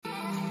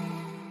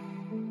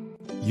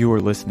You are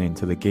listening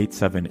to the Gate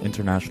 7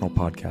 International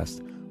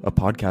Podcast, a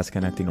podcast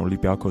connecting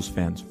Olympiacos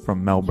fans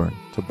from Melbourne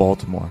to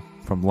Baltimore,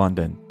 from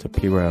London to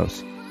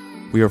Piraeus.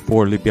 We are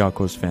 4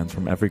 Olympiacos fans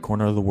from every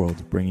corner of the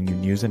world, bringing you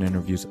news and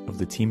interviews of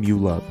the team you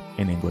love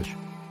in English.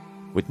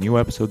 With new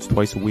episodes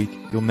twice a week,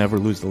 you'll never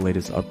lose the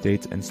latest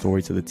updates and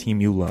stories of the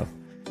team you love.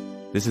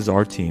 This is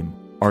our team,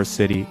 our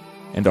city,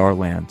 and our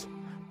land.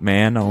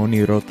 Man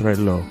Aoniro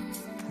Trello.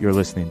 You're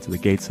listening to the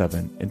Gate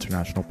 7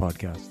 International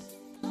Podcast.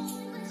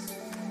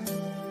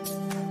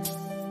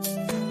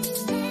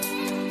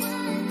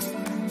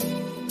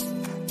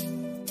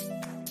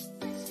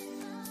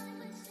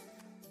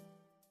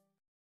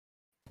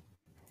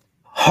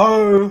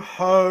 Ho,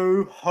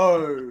 ho,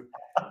 ho.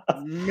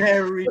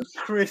 Merry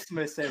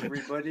Christmas,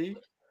 everybody.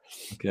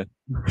 Okay.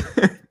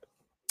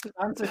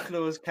 Santa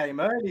Claus came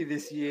early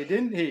this year,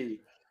 didn't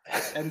he?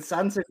 And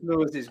Santa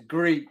Claus is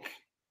Greek.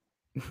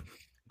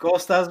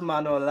 Kostas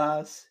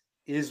Manolas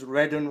is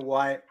red and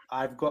white.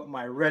 I've got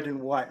my red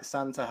and white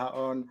Santa hat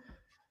on.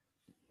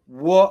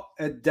 What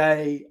a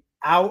day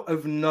out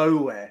of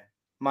nowhere.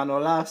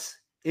 Manolas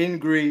in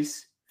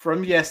Greece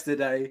from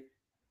yesterday,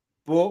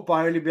 bought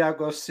by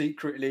Olympiacos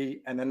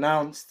secretly and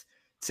announced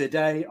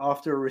today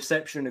after a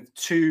reception of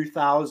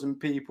 2,000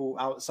 people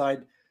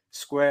outside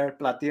Square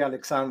Platia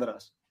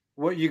Alexandras.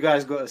 What you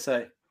guys got to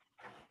say?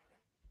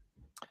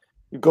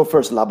 You go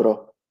first,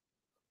 Labro.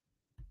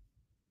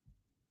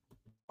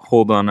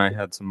 Hold on, I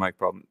had some mic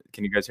problem.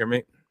 Can you guys hear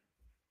me?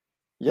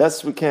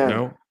 Yes, we can.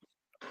 No?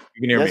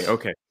 You can hear Yes. me?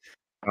 Okay.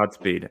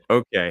 Godspeed.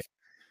 Okay.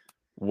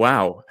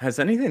 Wow. Has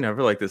anything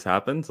ever like this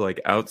happened?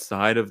 Like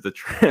outside of the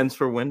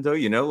transfer window?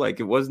 You know, like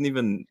it wasn't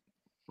even...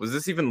 Was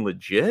this even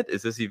legit?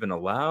 Is this even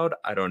allowed?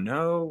 I don't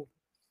know.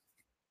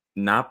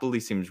 Napoli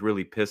seems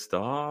really pissed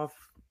off.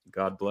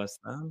 God bless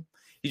them.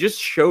 He just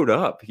showed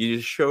up. He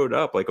just showed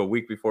up like a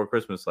week before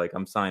Christmas. Like,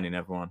 I'm signing,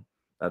 everyone.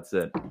 That's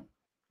it.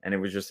 And it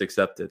was just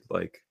accepted.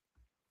 Like,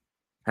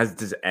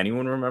 does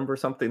anyone remember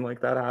something like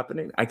that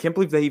happening? I can't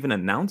believe they even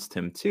announced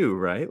him too,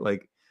 right?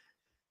 Like,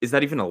 is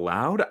that even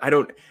allowed?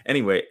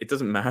 Anyway, it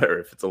doesn't matter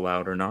if it's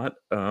allowed or not.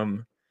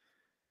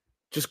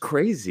 Just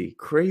crazy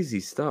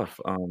stuff.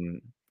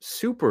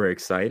 Super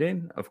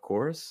exciting, of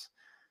course.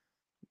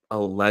 A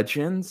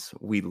legend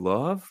we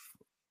love.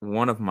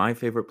 One of my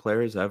favorite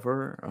players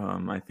ever.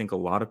 I think a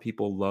lot of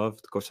people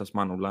loved Kostas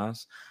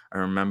Manolas. I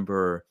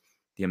remember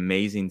the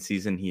amazing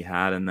season he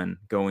had and then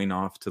going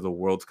off to the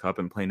World Cup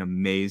and playing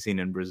amazing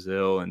in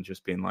Brazil and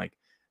just being like,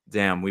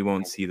 damn, we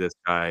won't see this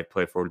guy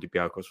play for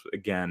Olympiacos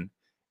again,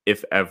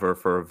 if ever,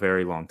 for a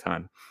very long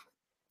time.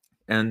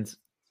 And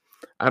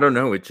I don't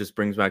know, it just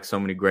brings back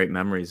so many great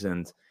memories.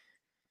 And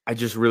I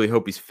just really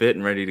hope he's fit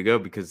and ready to go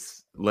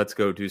because let's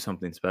go do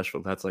something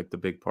special. That's like the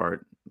big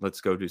part.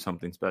 Let's go do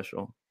something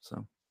special.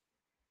 So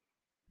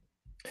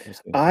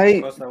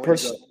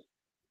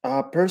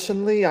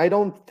personally, I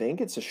don't think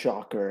it's a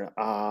shocker.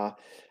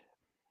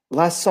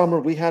 Last summer,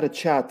 we had a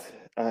chat,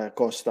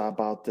 Costa,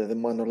 about the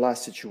Manolas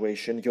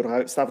situation.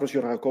 Stavros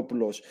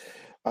Georgakopoulos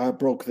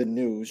broke the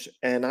news,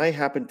 and I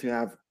happen to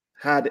have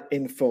had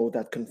info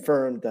that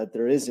confirmed that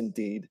there is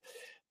indeed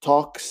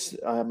talks.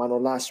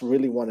 Manolas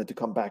really wanted to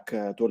come back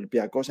to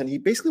Olympiacos, and he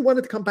basically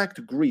wanted to come back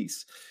to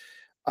Greece.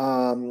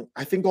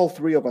 I think all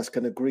three of us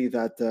can agree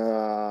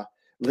that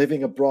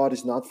living abroad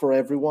is not for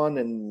everyone,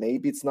 and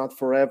maybe it's not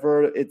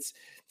forever. It's,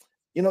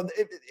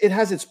 it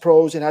has its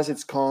pros, it has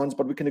its cons,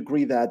 but we can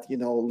agree that,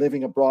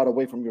 living abroad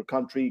away from your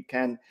country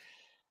can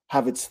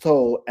have its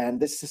toll. And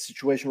this is a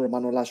situation where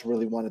Manolas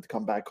really wanted to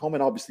come back home,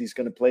 and obviously he's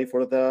going to play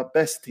for the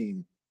best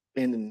team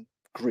in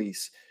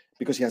Greece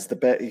because he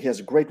has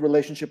a great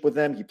relationship with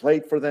them. He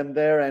played for them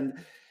there, and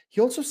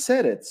he also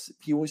said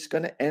he was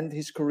going to end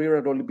his career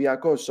at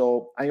Olympiacos.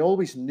 So I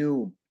always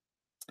knew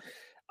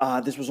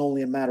this was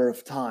only a matter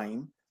of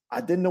time.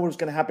 I didn't know it was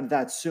going to happen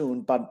that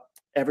soon, but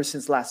ever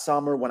since last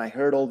summer, when I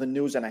heard all the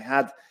news and I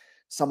had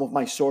some of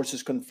my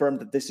sources confirm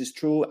that this is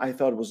true, I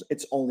thought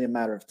it's only a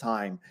matter of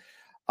time,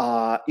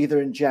 either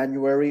in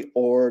January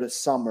or the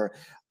summer.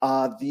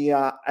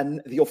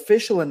 The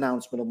official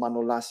announcement of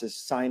Manolas'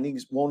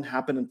 signings won't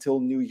happen until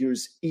New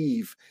Year's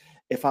Eve,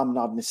 if I'm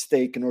not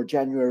mistaken, or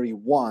January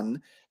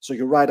 1. So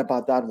you're right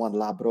about that one,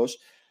 Labros.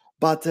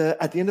 But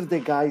at the end of the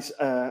day, guys,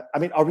 are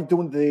we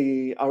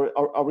doing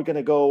are we going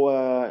to go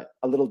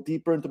a little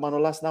deeper into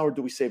Manolas now, or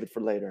do we save it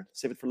for later?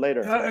 Save it for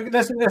later.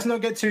 Let's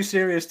not get too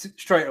serious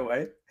straight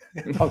away.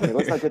 Okay,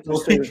 let's not get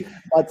too serious.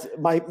 But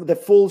the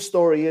full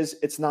story is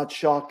it's not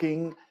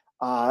shocking.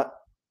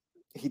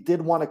 He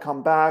did want to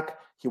come back.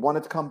 He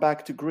wanted to come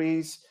back to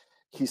Greece.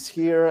 He's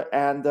here,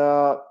 and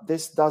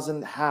this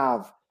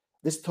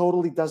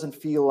totally doesn't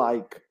feel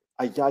like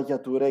a Yaya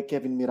Toure,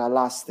 Kevin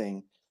Miralas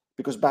thing.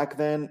 Because back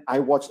then I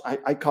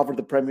covered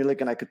the Premier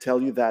League, and I could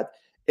tell you that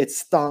it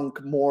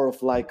stunk more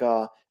of like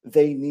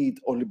they need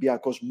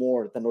Olympiacos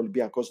more than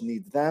Olympiacos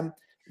need them.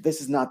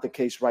 This is not the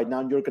case right now,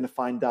 and you're going to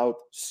find out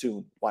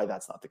soon why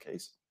that's not the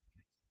case.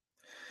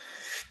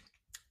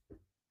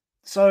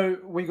 So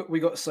we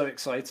got so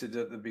excited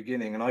at the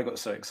beginning, and I got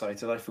so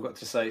excited I forgot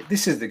to say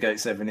this is the Gate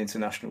 7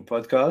 International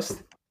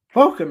Podcast.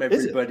 Welcome,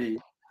 everybody.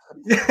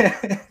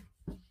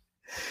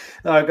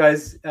 All right,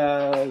 guys.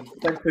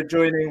 Thanks for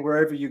joining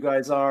wherever you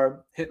guys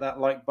are. Hit that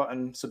like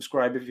button,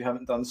 subscribe if you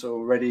haven't done so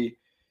already.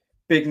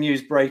 Big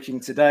news breaking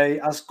today.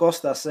 As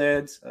Costa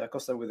said,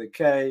 Costa with a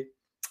K,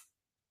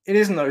 it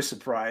is no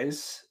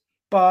surprise,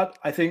 but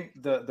I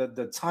think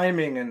the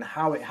timing and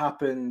how it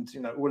happened,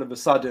 all of a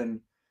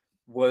sudden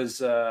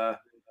was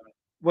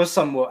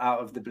somewhat out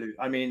of the blue.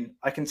 I mean,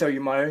 I can tell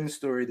you my own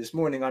story this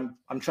morning.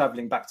 I'm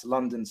traveling back to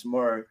London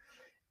tomorrow,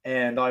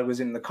 and I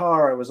was in the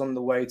car. I was on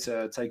the way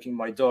to taking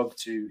my dog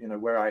to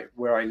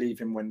where I leave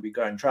him when we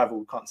go and travel.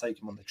 We can't take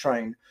him on the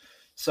train,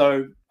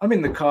 so I'm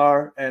in the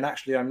car, and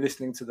actually I'm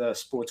listening to the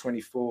Sport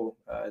 24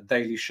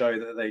 daily show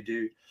that they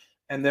do,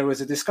 and there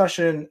was a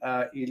discussion.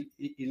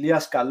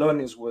 Ilias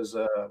Calones was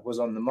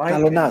on the mic.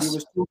 And he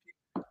was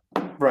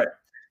talking. Right,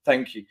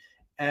 thank you.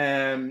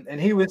 And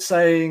he was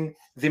saying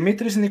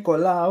Dimitris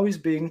Nicolaou is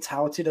being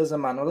touted as a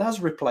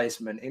Manolas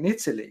replacement in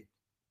Italy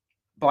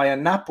by a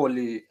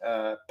Napoli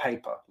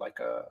paper, like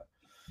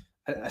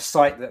a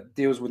site that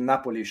deals with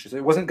Napoli issues.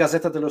 It wasn't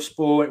Gazzetta dello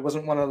Sport. It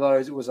wasn't one of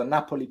those. It was a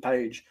Napoli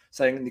page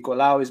saying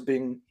Nicolaou is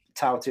being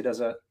touted as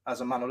a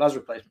Manolas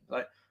replacement.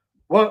 Like,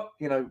 what?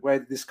 Where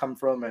did this come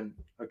from? And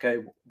okay,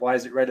 why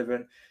is it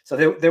relevant? So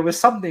there was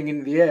something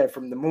in the air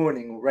from the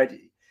morning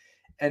already.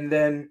 And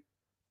then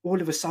all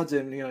of a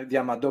sudden,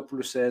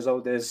 Diamadopoulos says, oh,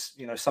 there's,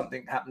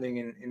 something happening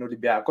in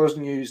Olympiacos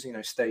news,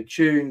 stay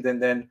tuned.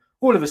 And then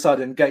all of a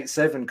sudden, Gate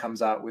 7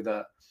 comes out with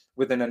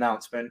an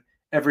announcement.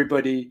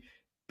 Everybody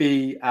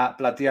be at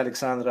Platia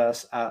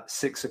Alexandras at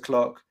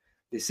 6:00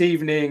 this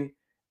evening.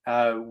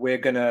 We're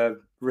going to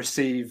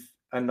receive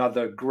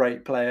another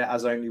great player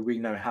as only we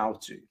know how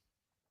to.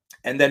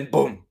 And then,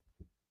 boom,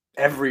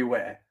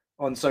 everywhere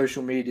on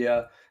social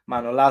media,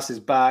 Manolas is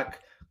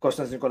back.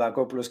 Kostas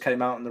Nikolakopoulos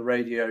came out on the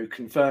radio,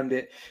 confirmed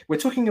it. We're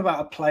talking about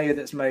a player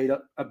that's made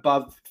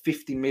above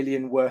 50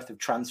 million worth of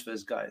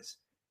transfers, guys.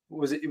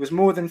 It was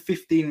more than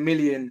 15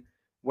 million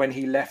when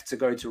he left to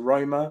go to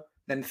Roma,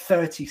 then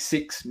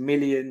 36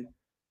 million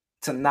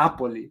to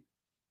Napoli.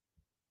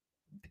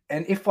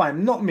 And if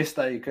I'm not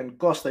mistaken,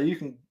 Costa, you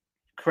can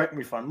correct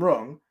me if I'm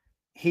wrong,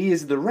 he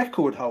is the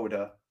record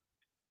holder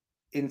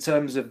in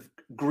terms of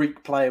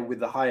Greek player with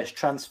the highest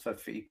transfer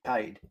fee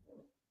paid.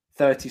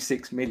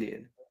 36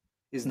 million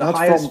is the Not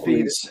highest from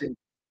fee. Greece.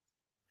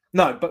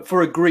 No, but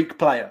for a Greek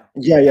player.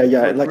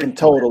 Yeah. Like in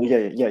total.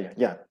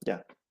 Yeah.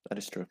 That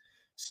is true.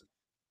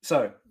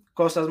 So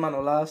Kostas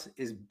Manolas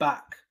is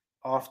back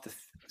after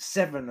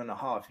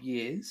 7.5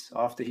 years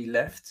after he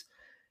left.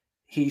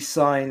 He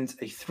signed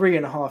a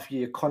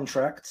 3.5-year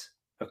contract,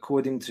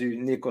 according to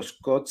Nikos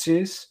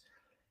Kotsis,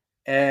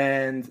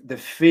 and the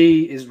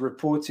fee is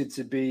reported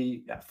to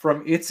be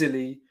from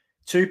Italy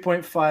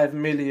 2.5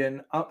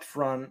 million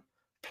upfront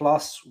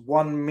plus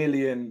 1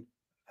 million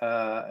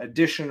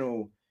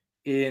additional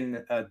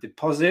in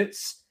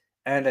deposits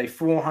and a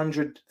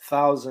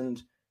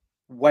 400,000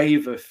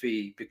 waiver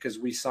fee because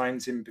we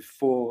signed him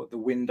before the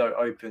window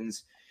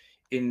opens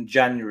in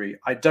January.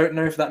 I don't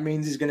know if that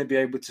means he's going to be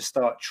able to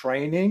start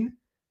training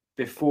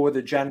before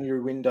the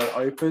January window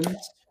opens.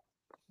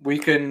 We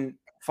can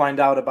find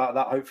out about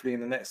that hopefully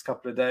in the next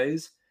couple of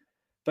days.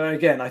 But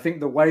again, I think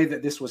the way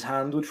that this was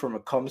handled from a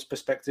comms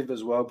perspective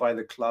as well by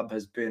the club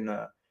has been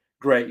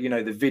great.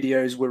 The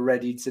videos were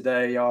ready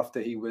today after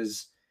he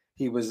was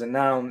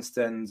announced,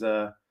 and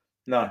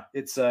no,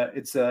 it's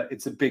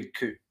a big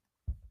coup.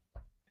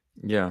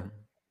 Yeah,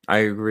 I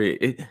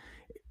agree.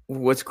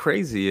 What's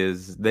crazy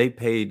is they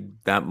paid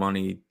that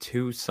money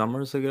 2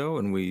 summers ago,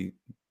 and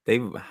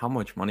how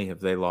much money have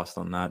they lost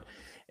on that?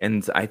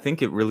 And I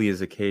think it really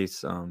is a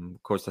case, of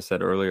course, I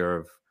said earlier,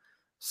 of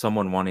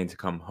someone wanting to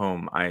come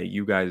home.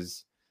 You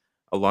guys,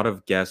 a lot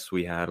of guests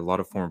we had, a lot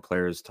of former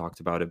players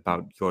talked about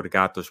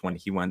Georgatos when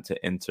he went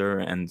to Inter,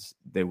 and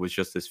there was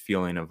just this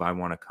feeling of, I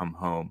want to come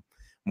home,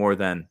 more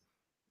than,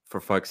 for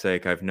fuck's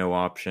sake, I have no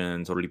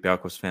options.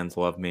 Olympiacos fans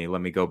love me.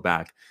 Let me go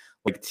back.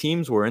 Like,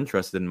 teams were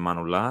interested in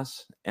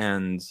Manolas,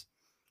 and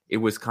it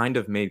was kind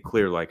of made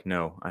clear, like,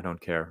 no, I don't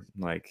care.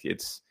 Like,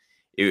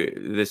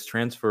 this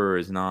transfer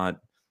is not,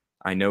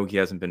 I know he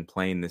hasn't been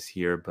playing this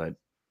year, but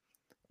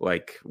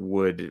like,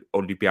 would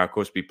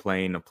Olympiacos be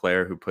playing a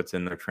player who puts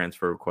in their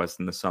transfer request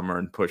in the summer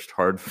and pushed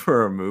hard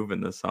for a move in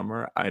the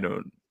summer? I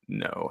don't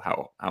know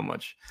how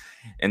much.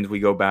 And we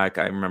go back,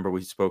 I remember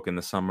we spoke in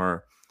the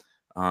summer,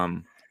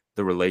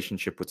 the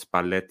relationship with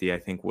Spalletti, I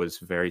think, was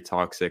very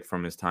toxic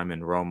from his time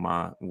in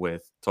Roma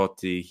with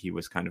Totti. He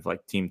was kind of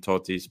like Team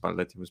Totti.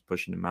 Spalletti was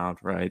pushing him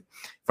out, right?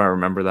 If I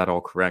remember that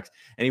all correct.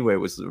 Anyway, it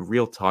was a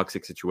real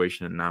toxic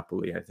situation in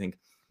Napoli. I think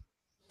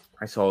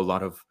I saw a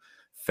lot of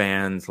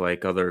fans,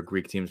 like other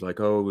Greek teams,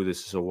 like, oh,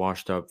 this is a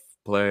washed up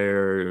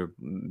player,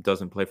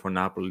 doesn't play for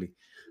Napoli.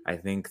 I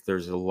think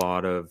there's a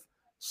lot of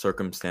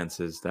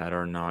circumstances that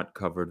are not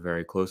covered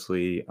very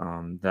closely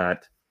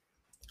that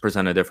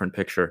present a different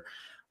picture.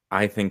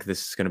 I think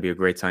this is going to be a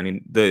great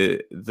signing.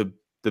 The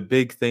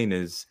big thing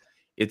is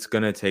it's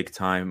going to take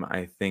time.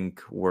 I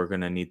think we're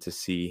going to need to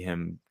see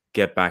him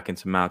get back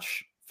into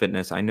match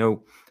fitness. I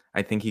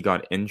think he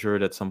got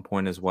injured at some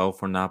point as well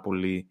for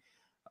Napoli.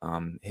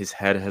 His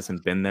head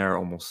hasn't been there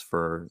almost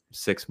for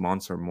 6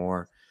 months or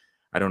more.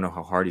 I don't know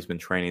how hard he's been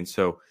training.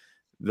 So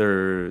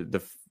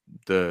the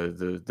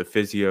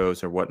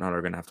physios or whatnot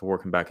are going to have to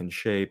work him back in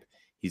shape.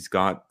 He's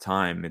got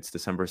time. It's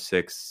December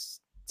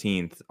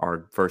 16th.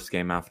 Our first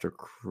game after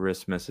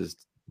Christmas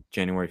is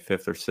January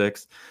 5th or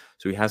 6th.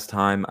 So he has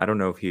time. I don't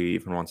know if he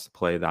even wants to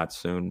play that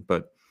soon,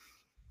 but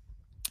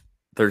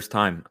there's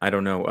time. I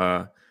don't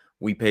know.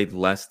 We paid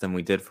less than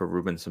we did for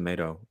Ruben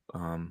Semedo.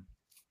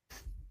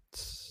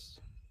 It's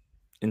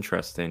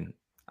interesting.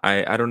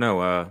 I don't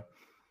know.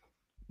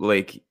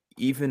 Like,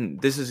 even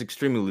this is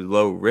extremely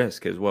low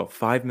risk as well.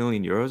 5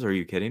 million euros? Are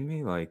you kidding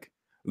me? Like,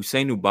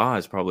 Usain Uba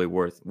is probably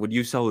worth. Would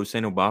you sell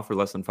Usain Uba for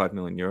less than 5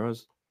 million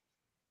euros?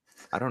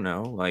 I don't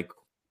know.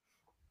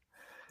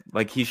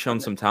 Like he's shown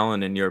some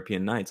talent in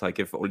European nights. Like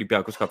if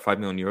Olympiacos got 5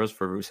 million euros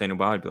for Usain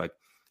Uba, I'd be like,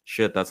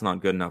 shit, that's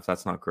not good enough.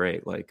 That's not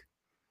great. Like,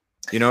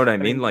 you know what I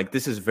mean? Like,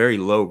 this is very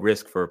low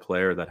risk for a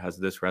player that has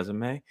this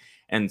resume,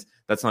 and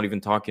that's not even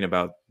talking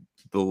about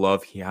the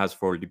love he has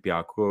for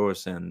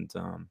Olympiacos and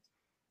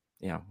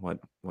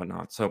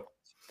whatnot. So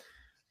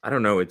I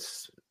don't know.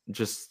 It's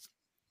just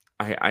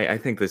I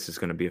think this is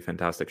going to be a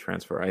fantastic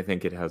transfer. I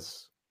think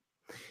it's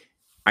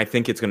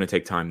going to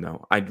take time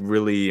though. I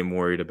really am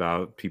worried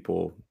about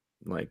people,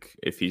 like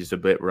if he's a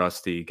bit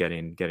rusty,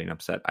 getting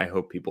upset. I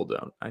hope people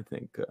don't. I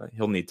think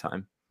he'll need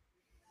time.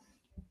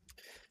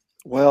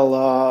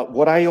 Well,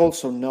 what I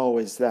also know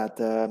is that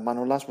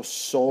Manolas was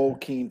so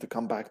keen to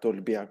come back to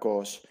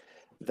Olympiacos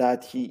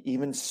that he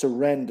even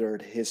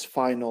surrendered his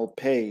final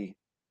pay,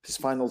 his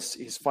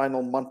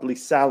final monthly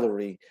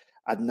salary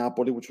at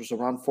Napoli, which was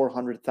around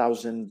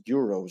 400,000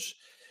 euros.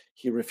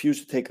 He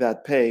refused to take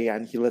that pay,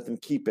 and he let them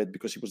keep it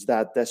because he was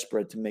that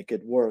desperate to make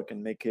it work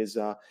and make his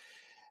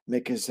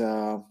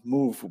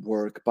move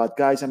work. But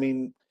guys, I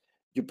mean,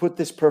 you put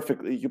this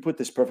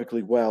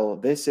perfectly well.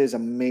 This is a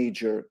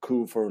major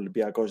coup for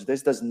Olympiacos.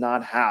 This does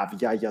not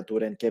have Yaya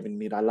Toure and Kevin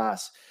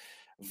Miralas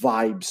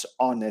vibes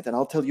on it. And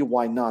I'll tell you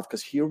why not.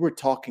 Because here we're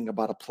talking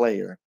about a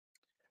player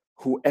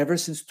who ever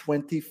since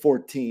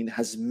 2014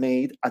 has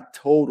made a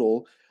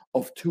total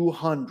of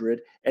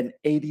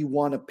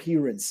 281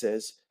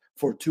 appearances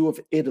for two of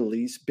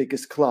Italy's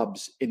biggest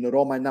clubs in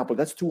Roma and Napoli.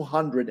 That's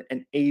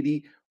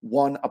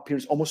 281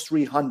 appearances, almost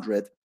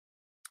 300.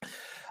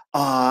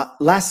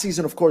 Last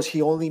season, of course,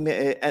 he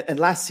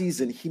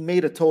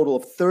made a total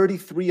of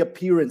 33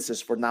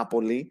 appearances for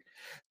Napoli.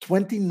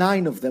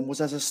 29 of them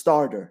was as a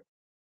starter.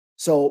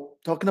 So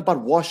talking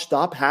about washed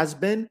up, has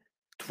been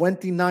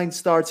 29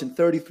 starts in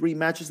 33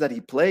 matches that he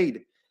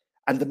played.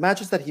 And the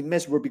matches that he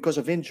missed were because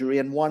of injury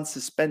and one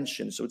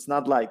suspension. So it's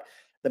not like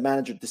the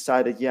manager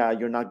decided, yeah,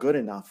 you're not good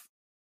enough.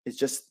 It's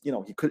just, he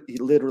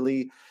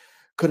literally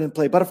couldn't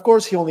play. But of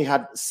course, he only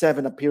had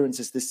 7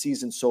 appearances this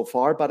season so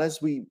far. But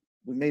as we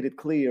made it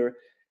clear,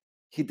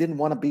 he didn't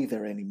want to be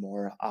there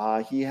anymore.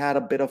 He had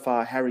a bit of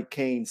a Harry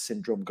Kane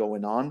syndrome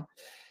going on.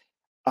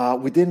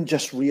 We didn't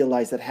just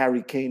realize that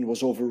Harry Kane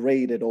was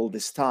overrated all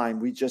this time.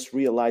 We just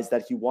realized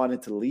that he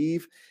wanted to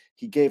leave.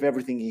 He gave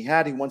everything he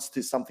had. He wants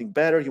to something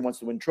better. He wants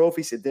to win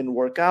trophies. It didn't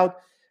work out.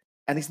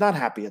 And he's not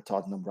happy at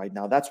Tottenham right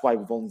now. That's why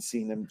we've only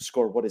seen him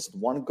score,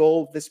 1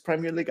 goal this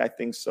Premier League? I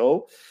think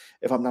so,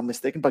 if I'm not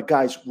mistaken. But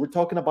guys, we're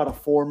talking about a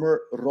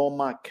former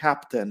Roma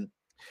captain.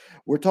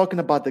 We're talking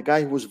about the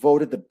guy who was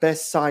voted the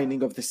best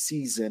signing of the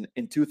season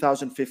in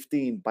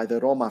 2015 by the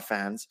Roma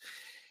fans.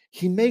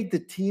 He made the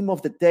team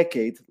of the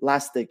decade,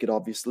 last decade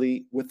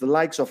obviously, with the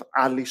likes of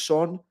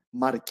Alisson,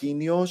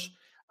 Marquinhos,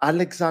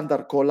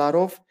 Alexander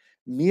Kolarov,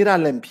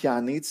 Miralem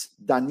Pjanic,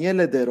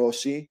 Daniele De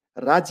Rossi,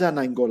 Raja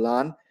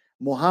Nainggolan,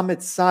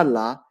 Mohamed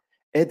Salah,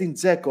 Edin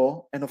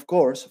Dzeko, and of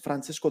course,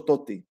 Francesco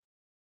Totti.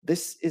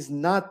 This is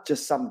not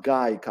just some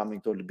guy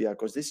coming to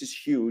Olympiacos. This is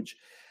huge.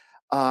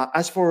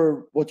 As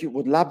for what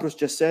Labros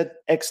just said,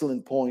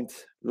 excellent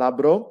point,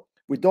 Labro.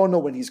 We don't know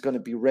when he's going to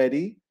be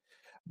ready,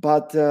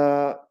 but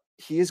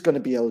he is going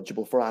to be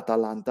eligible for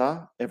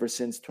Atalanta. Ever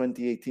since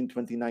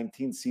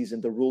 2018-2019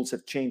 season, the rules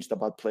have changed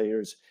about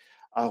players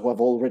who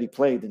have already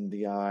played in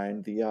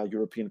the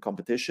European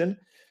competition.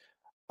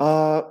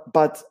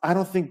 But I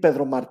don't think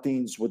Pedro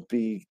Martins would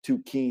be too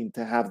keen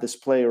to have this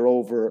player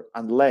over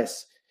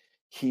unless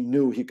he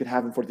knew he could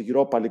have him for the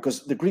Europa League,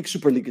 because the Greek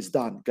Super League is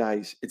done,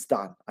 guys. It's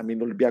done. I mean,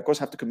 Olympiacos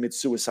have to commit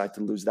suicide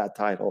to lose that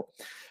title.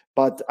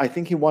 But I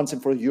think he wants him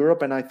for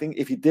Europe, and I think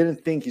if he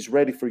didn't think he's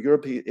ready for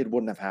Europe, it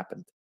wouldn't have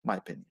happened, my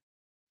opinion.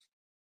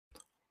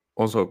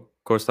 Also,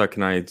 Costa,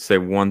 can I say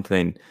one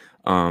thing?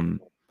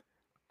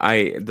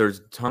 There's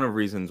a ton of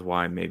reasons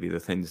why maybe the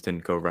things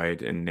didn't go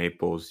right in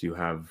Naples. You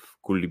have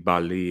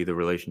Koulibaly, the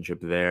relationship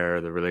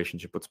there, the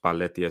relationship with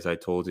Spalletti, as I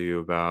told you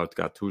about,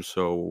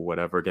 Gattuso,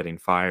 whatever, getting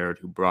fired,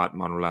 who brought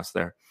Manolas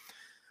there.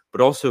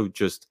 But also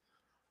just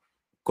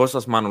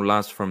Kostas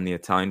Manolas from the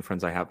Italian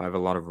friends I have. I have a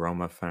lot of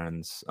Roma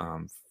fans,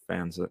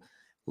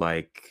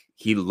 like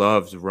he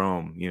loves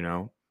Rome,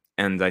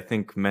 And I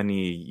think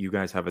you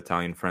guys have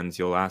Italian friends.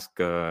 You'll ask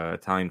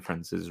Italian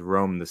friends, is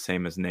Rome the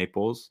same as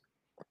Naples?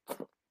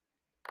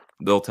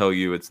 they'll tell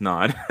you it's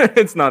not.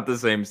 It's not the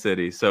same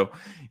city. So,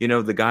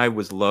 the guy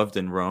was loved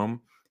in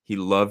Rome. He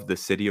loved the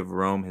city of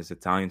Rome. His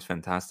Italian's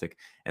fantastic.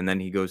 And then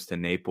he goes to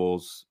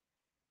Naples,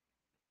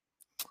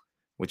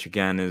 which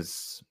again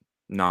is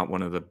not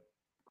one of the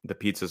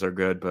pizzas are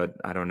good, but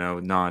I don't know,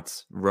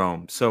 not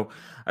Rome. So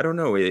I don't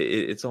know.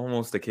 It's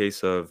almost a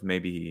case of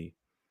maybe,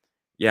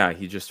 yeah,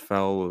 he just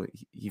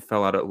he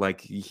fell out of,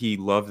 like, he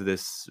loved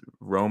this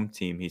Rome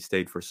team. He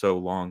stayed for so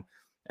long.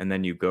 And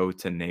then you go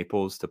to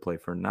Naples to play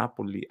for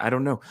Napoli. I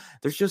don't know.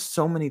 There's just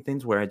so many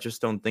things where I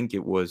just don't think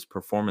it was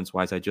performance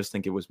wise. I just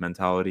think it was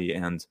mentality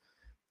and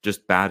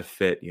just bad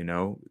fit.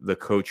 The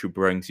coach who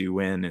brings you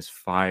in is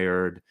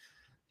fired.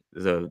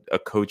 A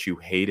coach you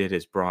hated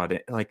is brought in.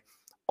 Like,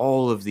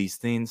 all of these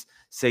things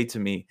say to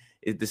me,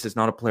 this is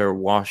not a player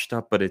washed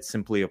up, but it's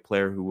simply a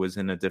player who was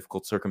in a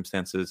difficult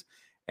circumstances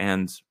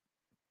and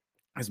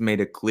has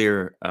made it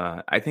clear.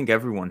 I think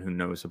everyone who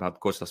knows about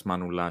Kostas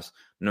Manoulas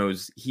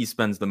knows he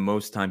spends the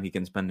most time he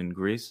can spend in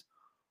Greece,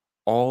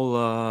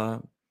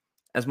 all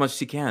as much as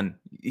he can.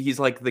 He's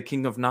like the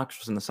king of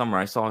Naxos in the summer.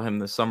 I saw him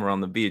this summer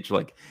on the beach.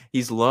 Like,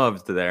 he's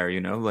loved there,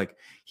 like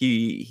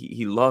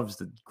he loves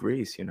the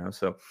Greece,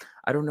 So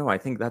I don't know. I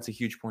think that's a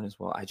huge point as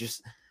well.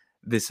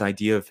 This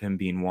idea of him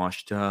being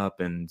washed up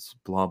and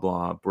blah,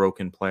 blah,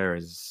 broken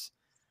players,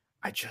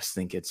 I just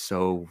think it's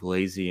so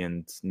lazy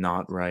and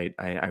not right.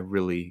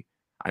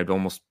 I'd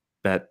almost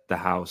bet the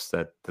house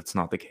that that's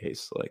not the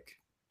case. Like,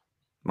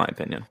 my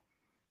opinion.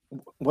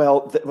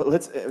 Well,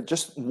 let's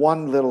just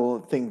one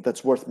little thing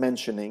that's worth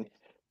mentioning.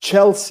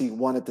 Chelsea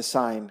wanted to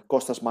sign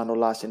Kostas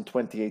Manolas in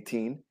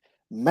 2018.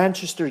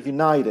 Manchester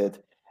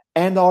United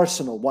and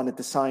Arsenal wanted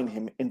to sign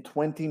him in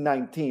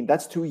 2019.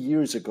 That's 2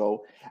 years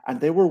ago. And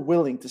they were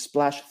willing to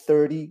splash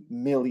 £30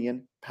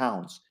 million.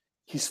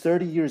 He's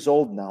 30 years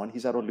old now, and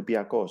he's at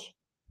Olympiacos.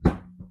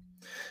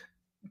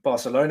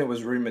 Barcelona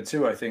was rumored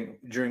too, I think,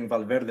 during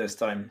Valverde's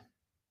time,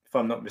 if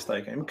I'm not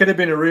mistaken. It could have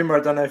been a rumor. I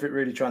don't know if it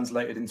really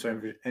translated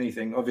into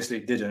anything. Obviously,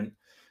 it didn't.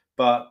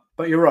 But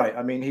you're right.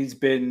 I mean, he's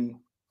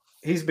been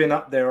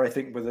up there, I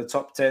think, with the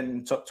top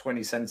 10, top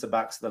 20 centre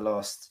backs the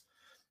last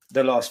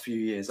few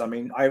years. I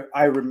mean,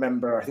 I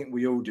remember. I think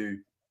we all do.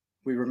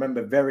 We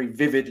remember very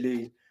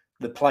vividly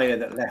the player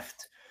that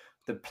left,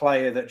 the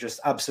player that just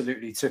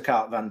absolutely took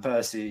out Van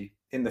Persie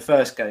in the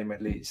first game,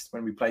 at least,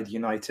 when we played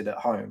United at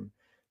home.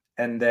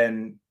 And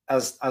then,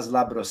 as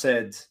Labro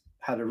said,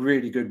 had a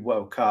really good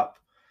World Cup.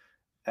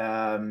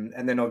 And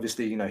then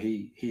obviously,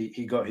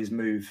 he got his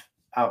move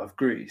out of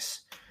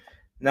Greece.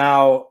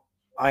 Now,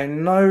 I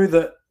know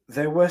that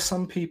there were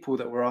some people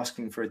that were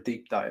asking for a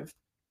deep dive.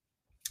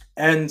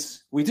 And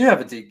we do have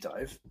a deep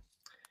dive.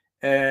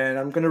 And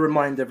I'm going to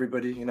remind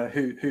everybody, who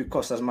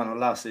Kostas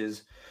Manolas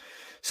is.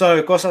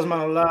 So Kostas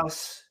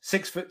Manolas,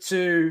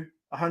 6'2",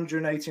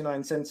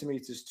 189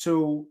 centimeters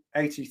tall,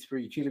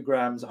 83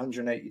 kilograms,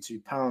 182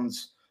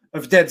 pounds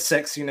of dead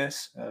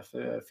sexiness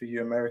for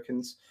you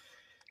Americans.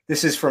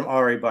 This is from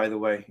Ari, by the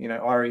way.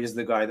 Ari is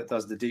the guy that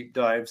does the deep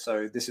dive.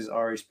 So this is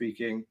Ari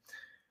speaking.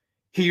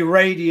 He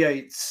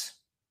radiates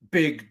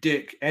big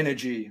dick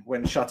energy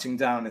when shutting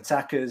down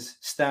attackers,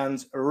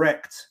 stands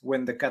erect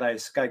when the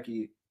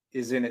Karaiskaki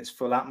is in its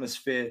full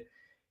atmosphere.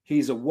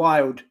 He's a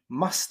wild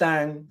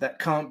Mustang that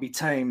can't be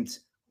tamed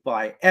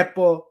by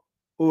Epo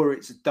or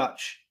its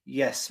Dutch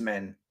yes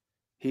men.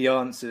 He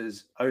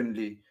answers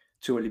only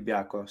to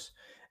Olympiacos.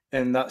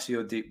 And that's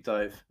your deep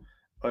dive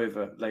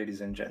over,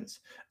 ladies and gents.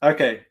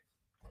 Okay.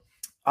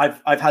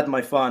 I've had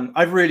my fun.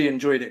 I've really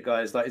enjoyed it,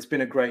 guys. Like, it's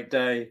been a great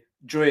day,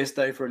 joyous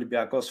day for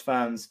Olympiacos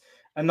fans.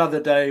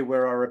 Another day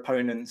where our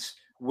opponents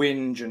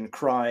whinge and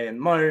cry and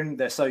moan.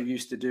 They're so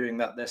used to doing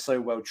that. They're so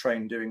well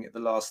trained doing it the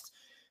last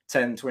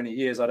 10, 20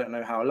 years. I don't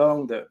know how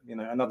long that,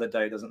 another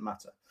day doesn't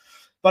matter.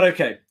 But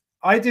okay,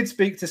 I did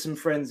speak to some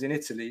friends in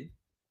Italy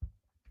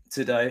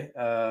today.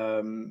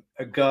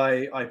 A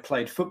guy I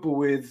played football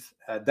with,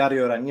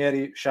 Dario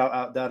Ranieri. Shout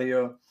out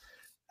Dario.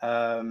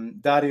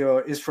 Dario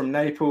is from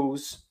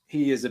Naples.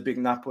 He is a big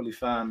Napoli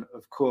fan,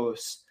 of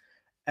course.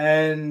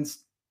 And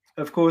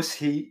of course,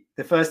 the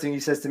first thing he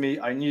says to me,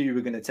 I knew you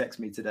were going to text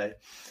me today.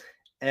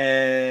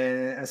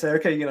 And I say,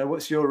 okay,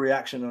 what's your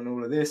reaction on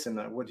all of this?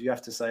 And what do you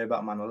have to say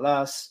about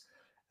Manolas?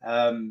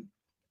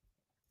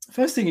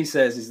 First thing he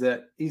says is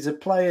that he's a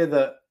player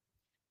that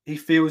he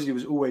feels he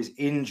was always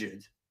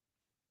injured.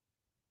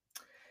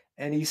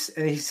 And he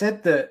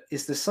said that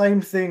it's the same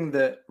thing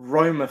that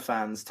Roma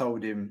fans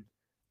told him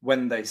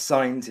when they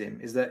signed him,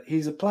 is that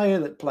he's a player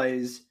that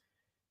plays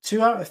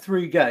 2 out of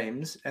 3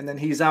 games and then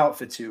he's out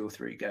for 2 or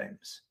 3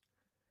 games.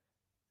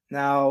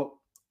 Now,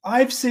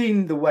 I've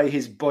seen the way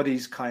his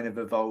body's kind of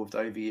evolved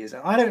over years.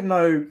 And I don't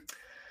know,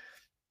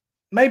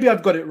 maybe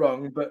I've got it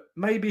wrong, but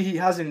maybe he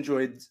has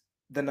enjoyed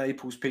the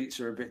Naples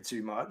pizza a bit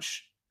too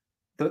much.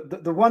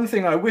 The one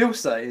thing I will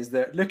say is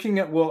that looking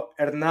at what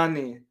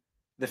Hernani,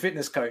 the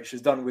fitness coach,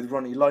 has done with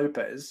Ronnie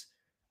Lopez,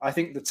 I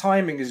think the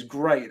timing is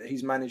great that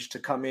he's managed to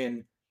come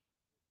in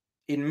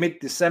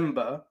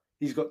mid-December.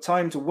 He's got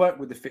time to work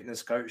with the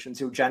fitness coach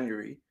until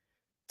January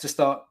to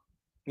start,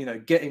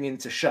 getting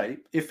into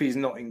shape if he's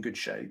not in good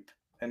shape.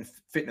 and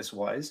fitness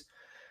wise.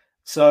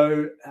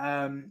 So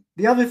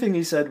the other thing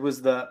he said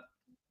was that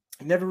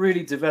he never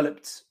really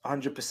developed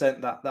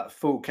 100% that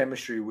full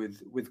chemistry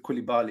with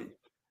Koulibaly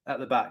at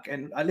the back.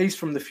 And at least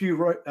from the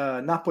few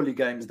Napoli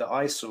games that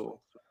I saw,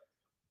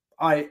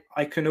 I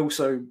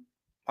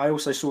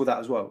also saw that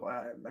as well.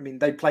 I mean,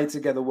 they played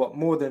together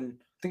more than,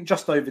 I think,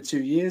 just over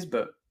 2 years,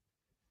 but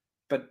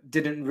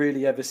didn't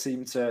really ever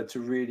seem to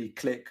really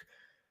click.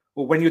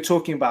 Or when you're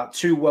talking about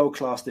two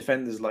world-class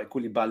defenders like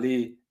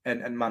Koulibaly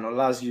and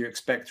Manolas, you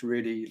expect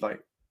really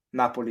like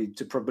Napoli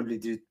to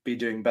probably be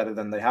doing better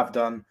than they have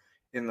done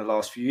in the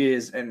last few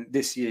years. And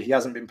this year he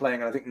hasn't been playing,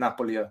 and I think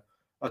Napoli are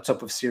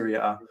top of Serie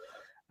A.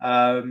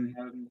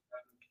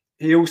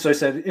 He also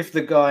said if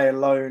the guy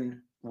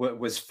alone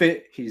was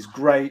fit, he's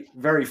great,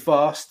 very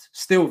fast,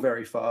 still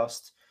very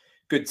fast,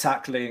 good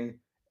tackling,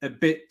 a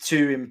bit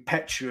too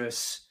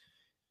impetuous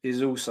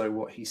is also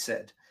what he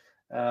said.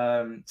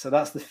 So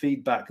that's the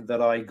feedback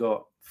that I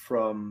got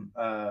from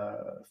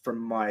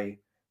my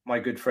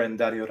good friend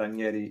Dario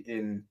Ranieri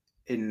in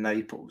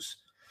Naples.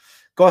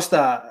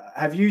 Costa,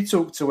 have you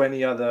talked to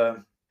any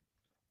other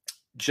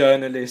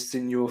journalists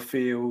in your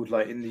field,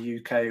 like in the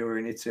UK or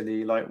in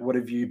Italy? Like, what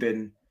have you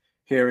been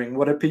hearing?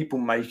 What are people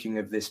making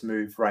of this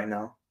move right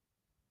now?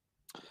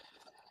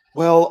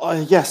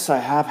 Well, yes, I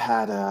have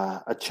had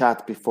a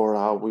chat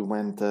before we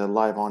went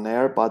live on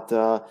air, but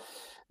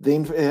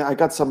I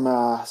got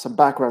some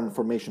background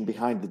information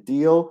behind the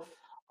deal.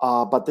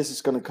 But this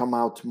is going to come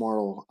out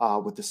tomorrow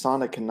with the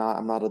Sun.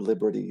 I'm not at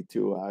liberty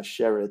to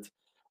share it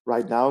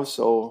right now.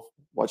 So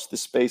watch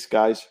this space,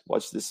 guys.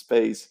 Watch this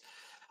space.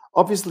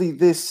 Obviously,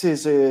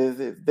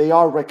 they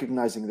are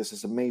recognizing this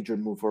as a major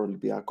move for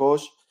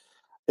Olympiacos.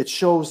 It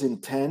shows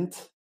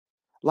intent.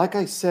 Like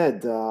I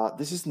said,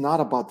 this is not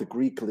about the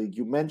Greek league.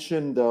 You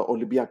mentioned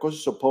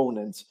Olympiacos'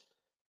 opponents.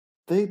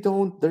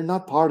 They're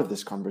not part of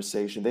this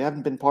conversation. They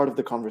haven't been part of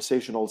the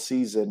conversation all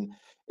season.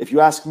 If you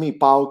ask me,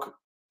 PAOK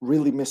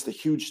really missed a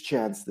huge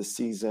chance this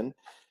season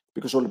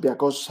because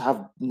Olympiacos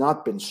have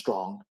not been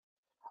strong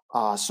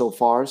so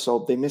far. So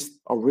they missed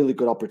a really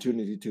good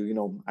opportunity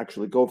to,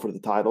 actually go for the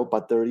title,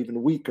 but they're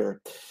even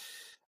weaker.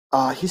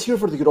 He's here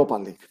for the Europa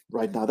League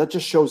right now. That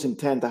just shows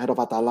intent ahead of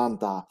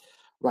Atalanta.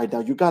 Right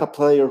now, you got a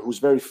player who's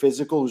very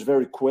physical, who's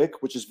very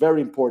quick, which is very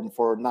important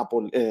for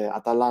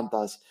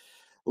Atalanta's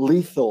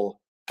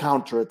lethal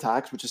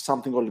counterattacks, which is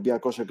something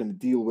Olympiacos are going to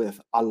deal with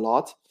a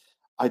lot.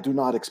 I do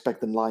not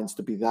expect the lines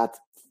to be that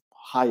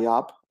high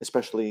up,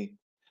 especially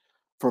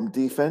from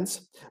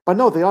defense. But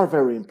no, they are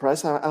very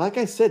impressed. Like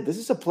I said, this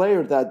is a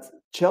player that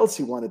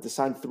Chelsea wanted to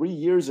sign 3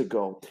 years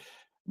ago.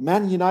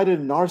 Man United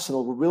and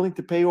Arsenal were willing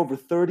to pay over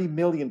 30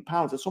 million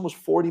pounds. That's almost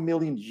 40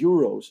 million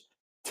euros.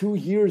 2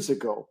 years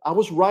ago. I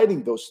was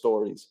writing those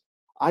stories.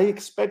 I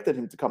expected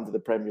him to come to the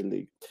Premier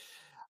League.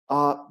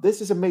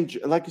 This is a major,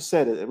 like you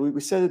said, we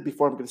said it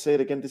before, I'm going to say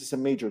it again, this is a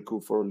major coup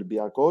for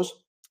Olympiacos.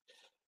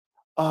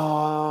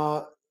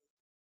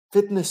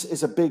 Fitness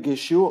is a big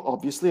issue,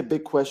 obviously, a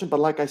big question,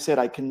 but like I said,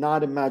 I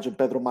cannot imagine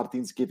Pedro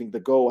Martins giving the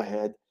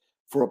go-ahead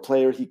for a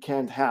player he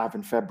can't have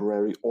in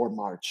February or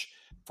March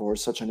for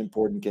such an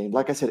important game.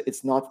 Like I said,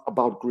 it's not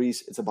about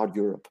Greece, it's about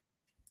Europe.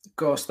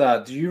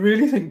 Costa, do you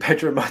really think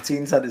Pedro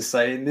Martins had a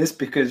say in this?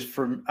 Because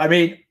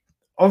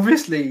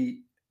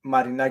obviously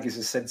Marinakis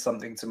has said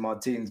something to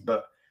Martins,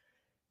 but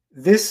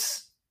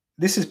this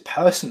is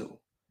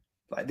personal.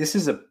 Like, this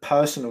is a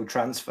personal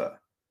transfer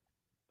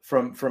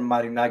from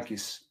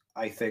Marinakis,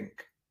 I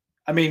think.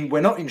 I mean, we're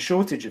not in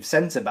shortage of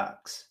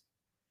centre-backs.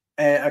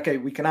 Okay,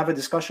 we can have a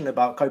discussion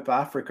about Copa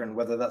Africa and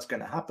whether that's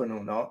going to happen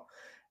or not,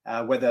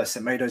 whether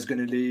Semedo is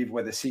going to leave,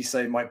 whether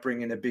Cisse might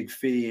bring in a big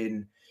fee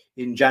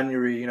in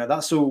January.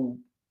 That's all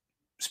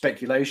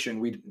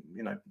speculation.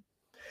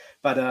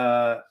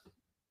 But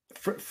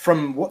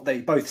from what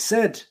they both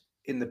said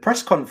in the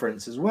press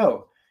conference as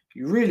well,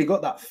 you really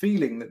got that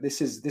feeling that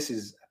this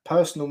is a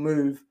personal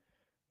move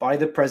by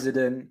the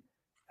president.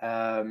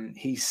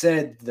 He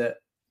said that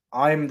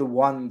I'm the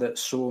one that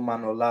saw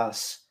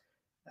Manolas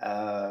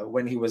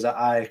when he was at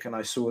AEK, and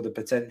I saw the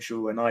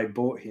potential, and I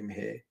bought him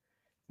here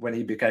when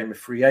he became a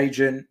free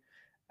agent.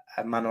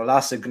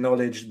 Manolas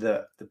acknowledged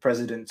that the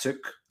president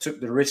took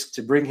the risk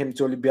to bring him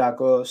to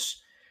Olympiacos,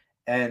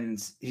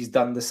 and he's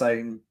done the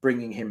same,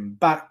 bringing him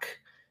back.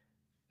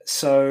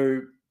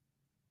 So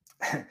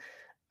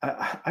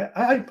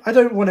I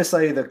don't want to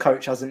say the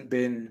coach hasn't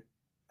been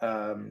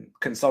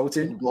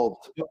consulted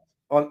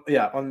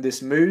on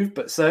this move,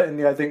 but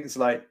certainly I think it's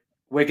like,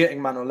 we're getting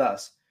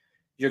Manolas.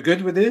 You're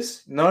good with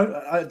this? No,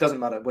 it doesn't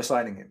matter. We're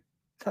signing him.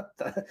 That's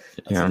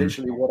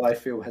literally what I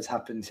feel has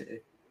happened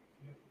here.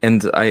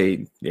 And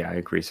I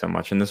agree so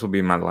much. And this will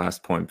be my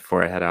last point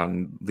before I head out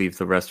and leave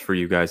the rest for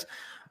you guys.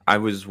 I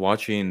was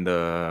watching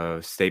the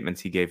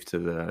statements he gave to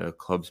the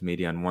club's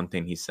media, and one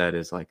thing he said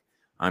is like,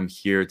 I'm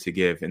here to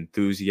give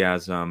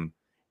enthusiasm,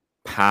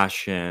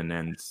 passion,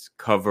 and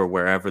cover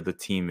wherever the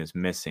team is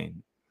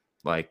missing.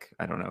 Like,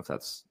 I don't know,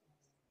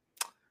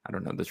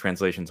 the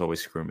translations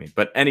always screw me.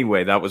 But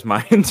anyway, that was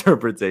my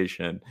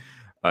interpretation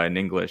in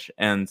English.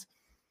 And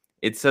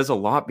it says a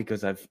lot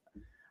because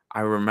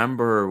I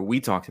remember we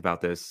talked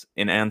about this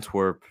in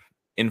Antwerp,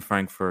 in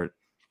Frankfurt,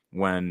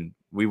 when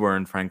we were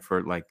in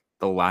Frankfurt, like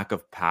the lack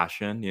of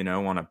passion,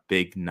 on a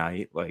big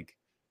night, like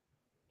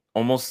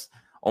almost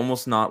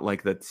not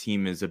like the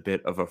team is a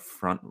bit of a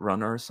front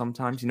runner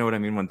sometimes. You know what I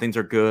mean? When things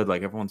are good,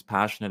 like everyone's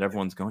passionate,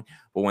 everyone's going.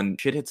 But when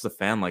shit hits the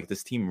fan, like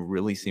this team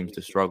really seems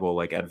to struggle.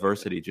 Like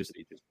adversity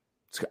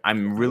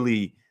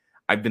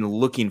I've been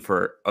looking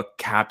for a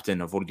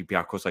captain of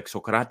Olympiacos like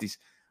Socrates.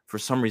 For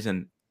some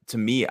reason, to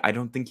me, I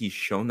don't think he's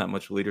shown that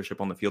much leadership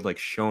on the field, like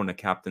shown a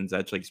captain's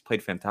edge. Like he's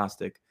played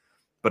fantastic,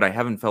 but I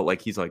haven't felt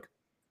like he's like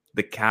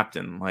the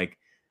captain. Like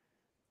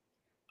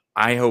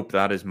I hope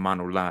that is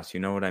Manolas.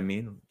 You know what I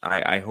mean?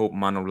 I hope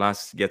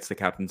Manolas gets the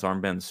captain's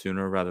armband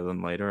sooner rather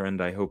than later,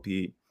 and I hope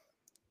he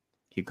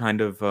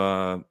kind of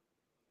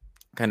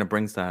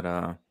brings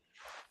that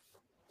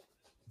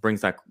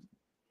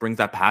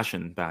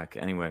passion back.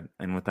 Anyway,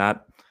 and with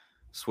that,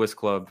 Swiss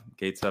Club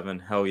Gate 7,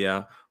 hell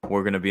yeah,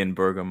 we're gonna be in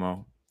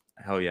Bergamo.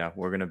 Hell yeah,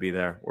 we're gonna be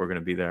there.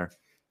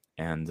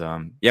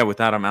 And yeah, with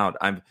that, I'm out.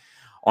 I'm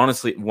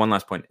honestly, one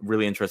last point,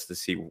 really interested to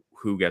see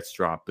who gets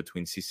dropped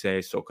between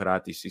Cisse,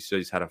 Socrates.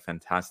 Cisse's had a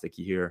fantastic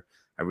year.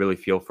 I really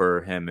feel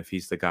for him if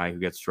he's the guy who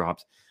gets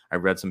dropped. I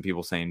read some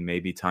people saying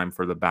maybe time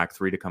for the back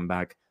three to come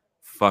back.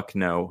 Fuck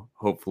no,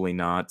 hopefully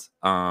not.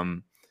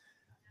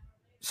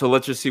 So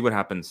let's just see what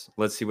happens.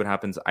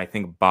 I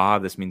think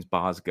this means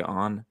Ba's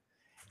gone.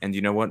 And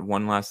you know what?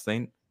 One last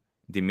thing.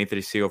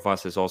 Dimitri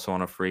Siofas is also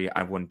on a free.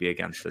 I wouldn't be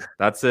against it.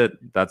 That's it.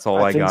 That's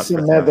all I got.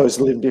 Semedo's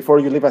leaving. Before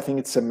you leave, I think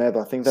it's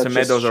Semedo. I think that's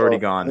Semedo's already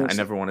gone. I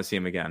never want to see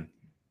him again.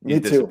 He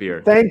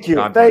disappeared. Thank you.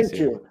 Yeah.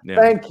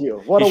 Thank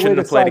you. What he shouldn't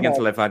have played against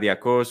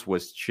Levadiakos.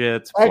 Was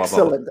shit.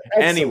 Excellent. Blah,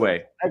 blah.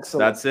 Anyway,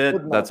 that's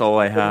it. That's all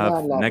I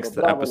have. Next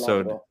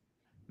episode,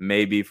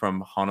 maybe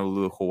from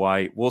Honolulu,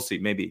 Hawaii. We'll see.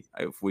 Maybe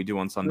if we do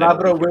on Sunday.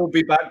 Labro will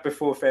be back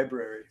before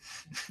February.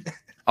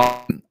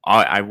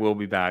 I will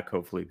be back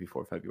hopefully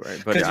before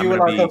February. Because you were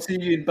like, I'll see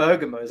you in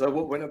Bergamo. So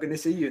we're not going to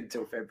see you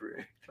until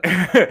February.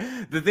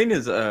 The thing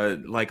is,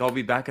 like I'll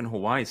be back in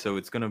Hawaii, so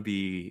it's going to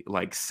be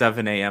like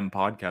 7 a.m.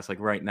 podcast. Like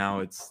right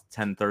now, it's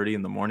 10:30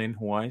 in the morning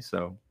Hawaii.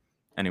 So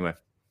anyway,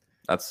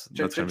 that's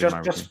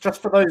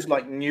just for those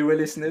like newer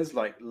listeners.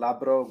 Like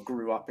Labro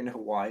grew up in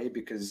Hawaii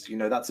because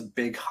that's a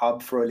big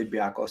hub for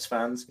Olympiacos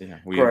fans. Yeah,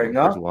 growing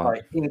up.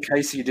 Like in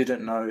case you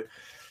didn't know,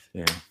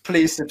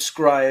 please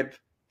subscribe.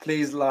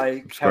 Please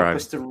help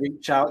us to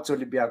reach out to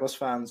Olympiacos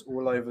fans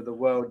all over the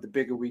world. The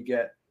bigger we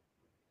get,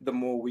 the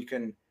more we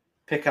can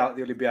pick out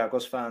the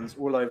Olympiacos fans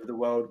all over the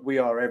world. We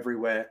are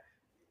everywhere.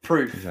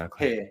 Proof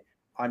here.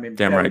 I'm in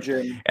Belgium.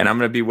 Right. And I'm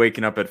going to be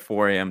waking up at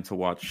 4 a.m. to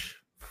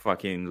watch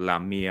fucking La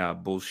Mia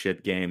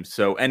bullshit games.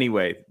 So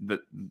anyway,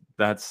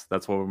 that's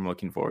what I'm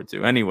looking forward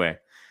to. Anyway,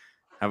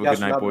 have a good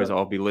night, boys.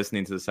 I'll be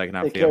listening to the second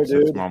half of the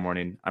episode tomorrow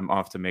morning. I'm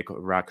off to make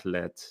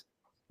raclette.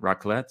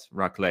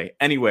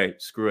 Anyway,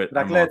 screw it.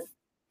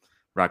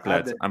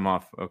 Raclette. I'm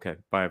off. Okay.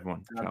 Bye,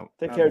 everyone. Ciao.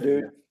 Take care,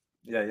 dude.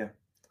 Yeah.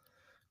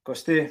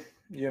 Kosti,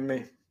 you and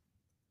me.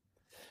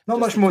 Not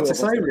much more to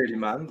say, really,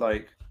 man.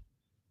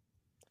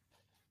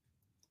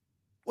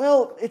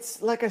 Well,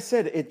 it's like I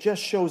said, it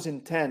just shows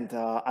intent.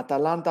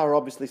 Atalanta are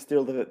obviously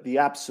still the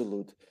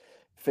absolute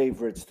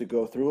favorites to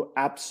go through.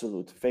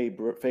 Absolute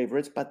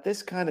favorites. But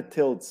this kind of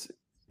tilts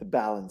the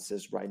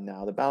balances right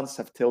now. The balances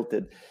have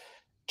tilted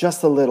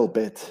just a little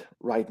bit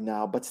right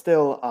now. But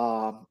still,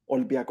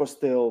 Olympiacos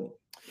still...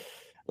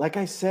 Like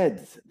I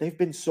said, they've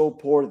been so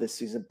poor this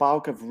season.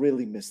 PAOK have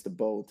really missed the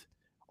boat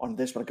on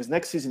this one because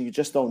next season you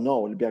just don't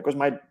know. Olympiacos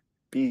might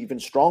be even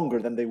stronger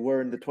than they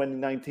were in the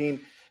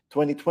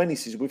 2019-2020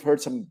 season. We've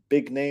heard some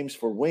big names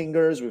for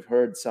wingers. We've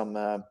heard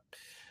some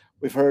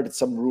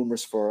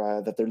rumors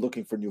for that they're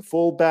looking for new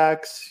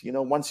fullbacks.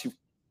 Once you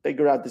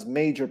figure out this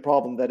major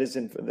problem that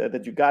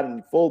you got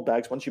in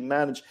fullbacks, once you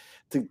manage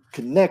to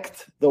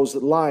connect those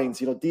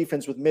lines,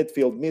 defense with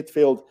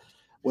midfield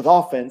with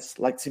offense,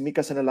 like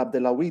Tsimikas and El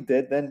Abdelawi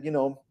did, then,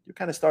 you're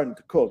kind of starting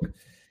to cook.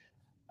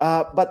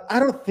 But I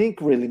don't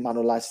think really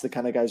Manolas is the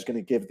kind of guy who's going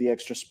to give the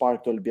extra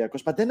spark to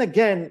Olympiacos. But then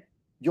again,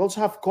 you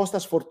also have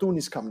Kostas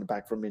Fortounis coming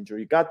back from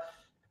injury.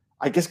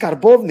 I guess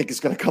Karbovnik is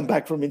going to come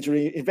back from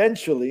injury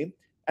eventually.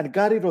 And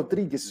Gary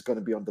Rodriguez is going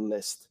to be on the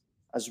list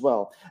as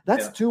well.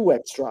 That's two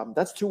extra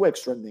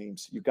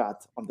names you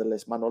got on the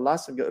list,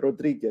 Manolas and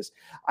Rodriguez.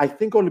 I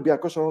think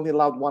Olympiacos are only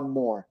allowed one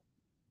more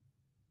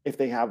if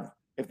they're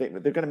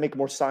going to make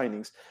more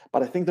signings,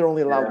 but I think they're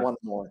only allowed one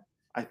more.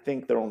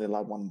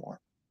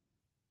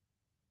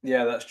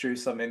 Yeah, that's true.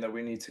 Something that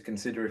we need to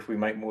consider if we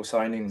make more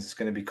signings. It's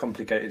going to be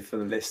complicated for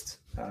the list,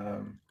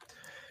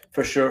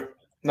 for sure.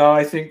 No,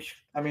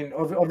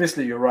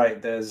 obviously you're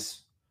right.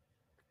 There's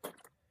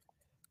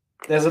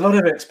a lot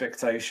of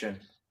expectation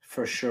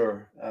for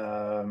sure.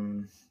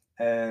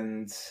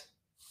 And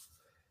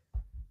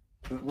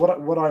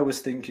what I was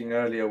thinking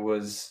earlier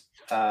was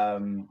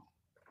the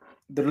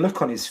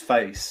look on his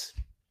face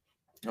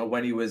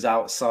when he was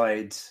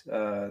outside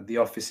the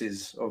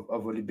offices of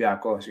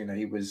Olympiacos.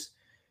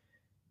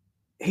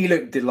 He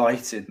looked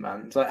delighted,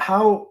 man. It's like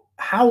how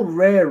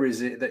rare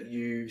is it that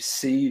you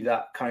see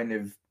that kind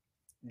of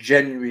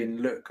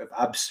genuine look of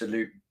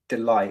absolute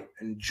delight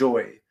and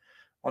joy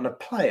on a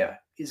player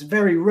is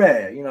very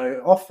rare.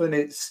 Often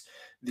it's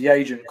the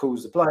agent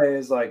calls the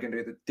players, like,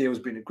 the deal's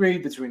been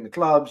agreed between the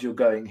clubs, you're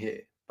going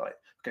here. Like,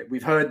 okay,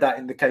 we've heard that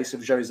in the case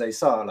of Jose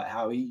Sá, like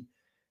how he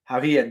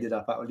ended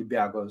up at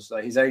Olympiacos.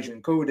 Like, his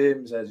agent called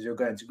him, says, you're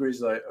going to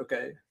Greece, like,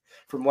 okay,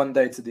 from one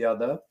day to the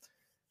other.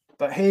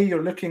 But here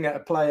you're looking at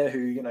a player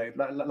who,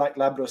 like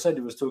Labro said,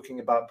 he was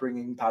talking about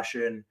bringing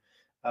passion,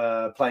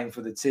 playing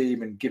for the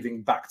team and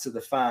giving back to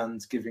the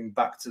fans, giving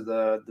back to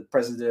the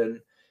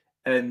president,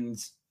 and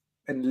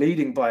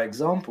leading by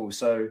example.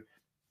 So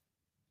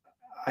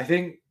I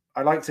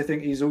like to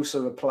think he's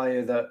also a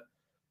player that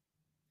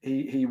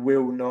he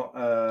will not.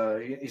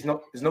 It's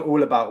not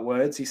all about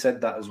words. He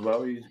said that as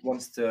well. He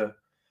wants to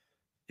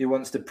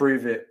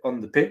prove it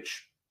on the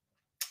pitch,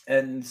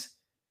 and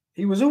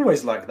he was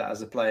always like that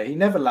as a player. He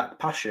never lacked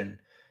passion.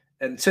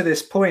 And to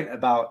this point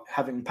about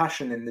having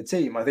passion in the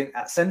team, I think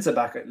at centre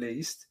back at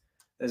least,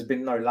 there's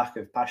been no lack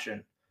of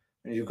passion.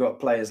 And you've got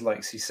players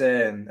like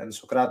Cissé and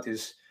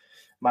Socrates.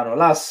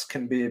 Manolas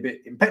can be a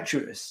bit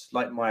impetuous,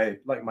 like my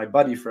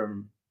buddy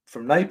from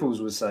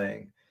Naples was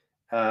saying.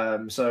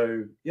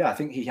 So yeah, I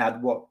think he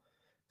had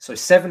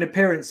 7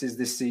 appearances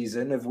this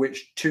season, of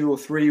which 2 or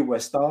 3 were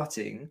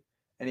starting,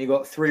 and he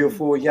got 3 or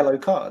 4 yellow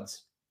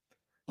cards.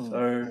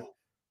 So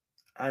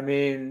I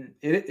mean,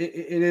 it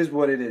is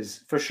what it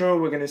is. For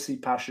sure, we're going to see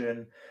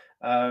passion.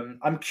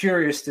 I'm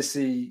curious to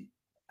see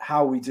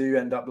how we do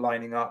end up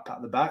lining up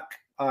at the back.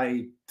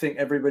 I think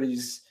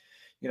everybody's,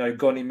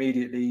 gone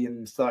immediately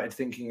and started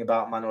thinking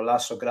about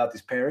Manolas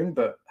Socrates pairing,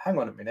 but hang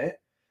on a minute.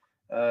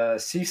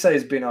 Cissé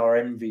has been our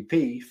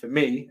MVP, for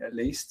me at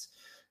least,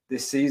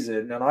 this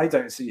season, and I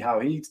don't see how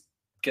he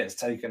gets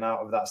taken out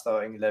of that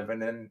starting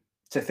 11. And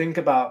to think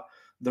about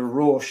the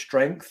raw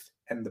strength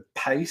and the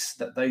pace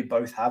that they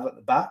both have at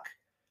the back,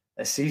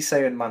 a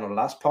Cissé and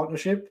Manolas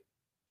partnership,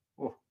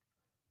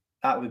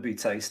 that would be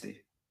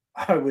tasty.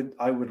 I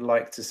would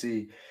like to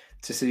see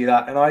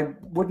that, and I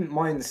wouldn't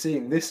mind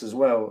seeing this as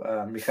well.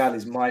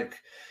 Michalis mic.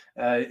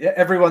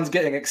 Everyone's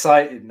getting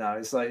excited now.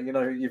 It's like,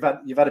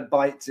 you've had a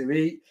bite to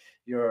eat,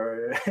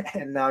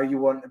 and now you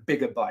want a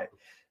bigger bite.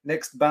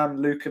 Next,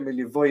 Luka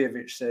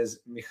Milivojevic says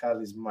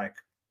Michalis mic.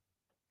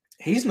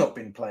 He's not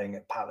been playing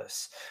at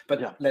Palace,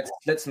 but yeah,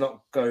 let's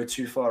not go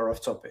too far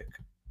off topic.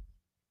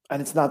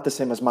 And it's not the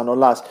same as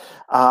Manolas.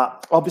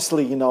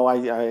 Obviously,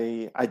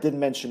 I did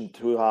mention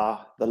to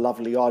the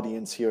lovely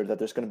audience here that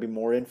there's going to be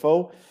more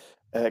info,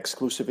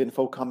 exclusive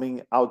info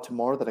coming out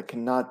tomorrow that I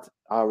cannot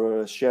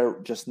share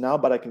just now,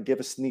 but I can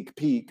give a sneak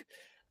peek.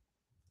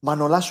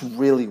 Manolas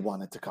really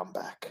wanted to come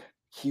back.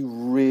 He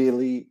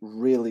really,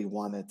 really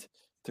wanted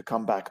to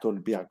come back to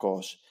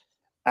Olympiacos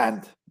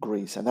and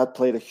Greece, and that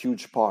played a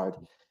huge part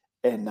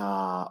in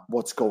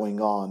what's going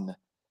on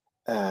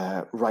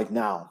right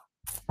now.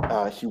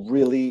 He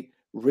really,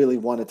 really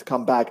wanted to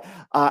come back.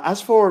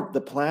 As for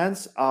the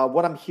plans,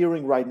 what I'm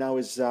hearing right now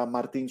is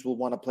Martins will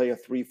want to play a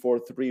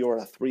 3-4-3 or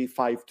a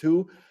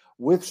 3-5-2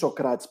 with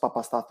Socrates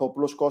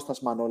Papastathopoulos,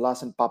 Kostas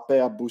Manolas, and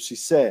Pape Abou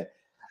Cissé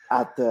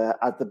at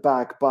the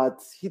back.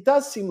 But he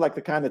does seem like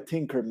the kind of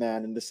tinker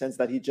man in the sense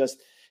that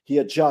he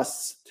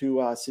adjusts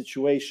to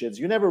situations.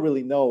 You never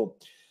really know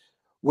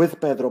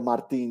with Pedro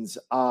Martins.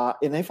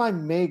 And if I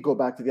may go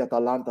back to the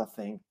Atalanta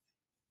thing,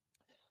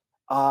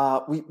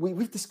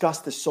 we've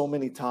discussed this so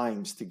many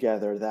times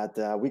together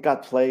that we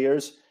got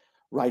players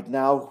right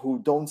now who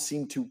don't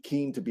seem too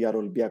keen to be at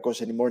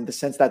Olympiacos anymore, in the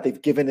sense that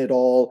they've given it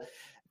all,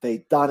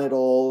 they've done it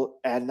all,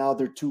 and now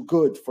they're too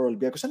good for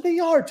Olympiacos, and they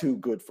are too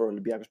good for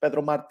Olympiacos.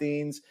 Pedro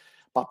Martins,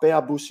 Pape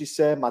Abou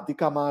Cissé, Mady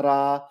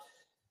Camara.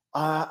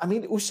 I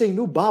mean,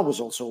 Ousseynou Ba was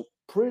also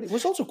quite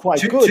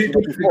good. Too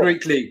good for the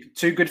Greek league.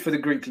 Too good for the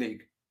Greek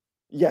league.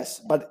 Yes,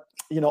 but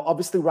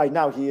obviously right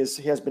now he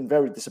has been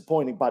very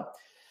disappointing, but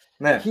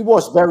he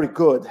was very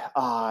good,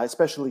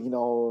 especially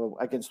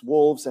against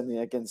Wolves and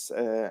against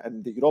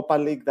and the Europa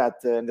League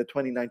that in the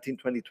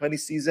 2019-2020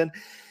 season.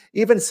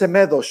 Even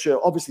Semedo,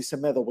 obviously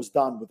Semedo was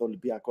done with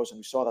Olympiacos, and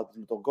we saw that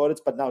with Ludogorets,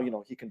 but now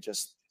he can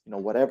just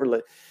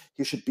whatever.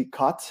 He should be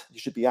cut. He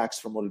should be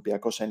axed from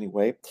Olympiacos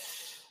anyway.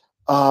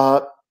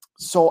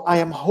 So I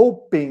am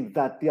hoping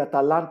that the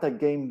Atalanta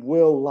game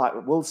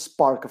will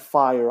spark a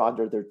fire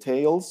under their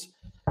tails,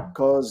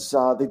 because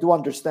they do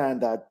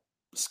understand that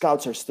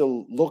scouts are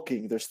still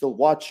looking, they're still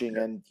watching,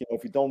 and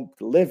if you don't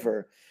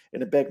deliver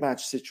in a big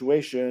match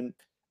situation,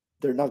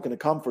 they're not going to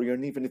come for you.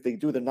 And even if they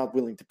do, they're not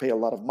willing to pay a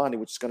lot of money,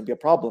 which is going to be a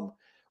problem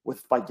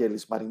with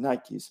Vangelis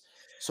Marinakis.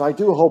 So I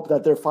do hope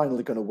that they're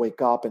finally going to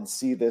wake up and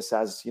see this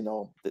as,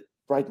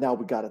 right now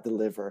we got to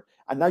deliver.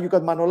 And now you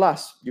got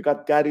Manolas, you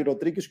got Gary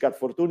Rodriguez, you got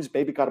Fortounis,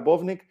 maybe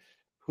Karbovnik.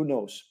 Who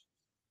knows?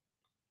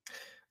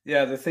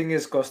 Yeah, the thing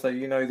is, Costa,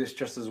 you know this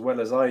just as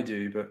well as I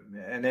do,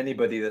 and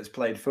anybody that's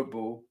played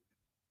football,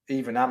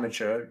 even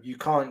amateur, you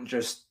can't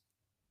just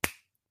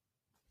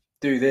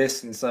do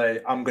this and say,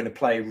 I'm going to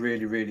play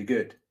really, really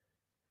good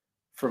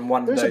from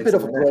one day. There's a bit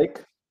of a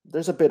break.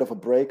 There's a bit of a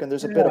break, and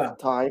there's a bit of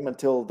time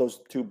until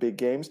those two big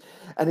games,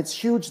 and it's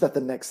huge that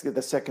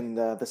the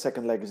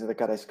second leg is in the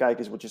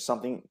Karaiskakis, which is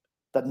something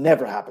that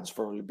never happens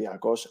for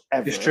Olympiacos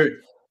ever. It's true,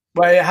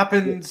 but it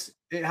happens.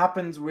 It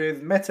happens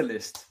with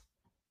Metalist.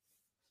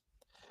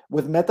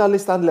 With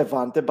Metalist and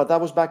Levante, but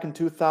that was back in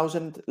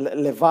 2000.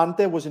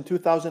 Levante was in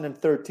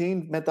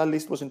 2013.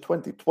 Metalist was in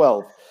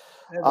 2012.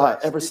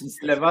 Ever since,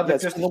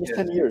 it's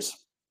been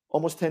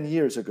almost 10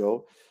 years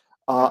ago.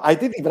 I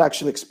didn't even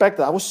actually expect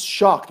that. I was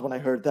shocked when I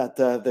heard that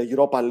the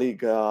Europa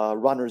League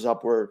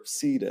runners-up were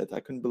seeded. I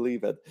couldn't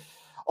believe it.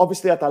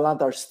 Obviously,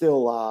 Atalanta are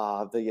still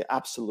the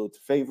absolute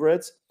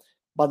favorites,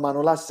 but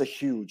Manolas is a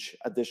huge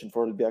addition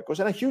for Olympiacos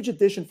and a huge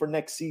addition for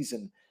next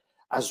season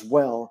as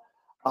well.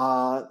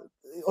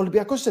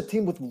 Olympiacos is a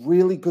team with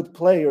really good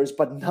players,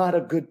 but not a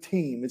good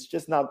team. It's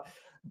just not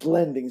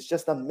blending. It's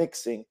just not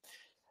mixing.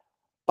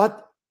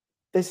 But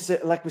this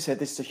is, like we said,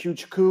 this is a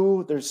huge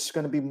coup. There's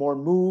going to be more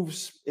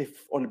moves.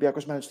 If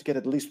Olympiacos manage to get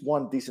at least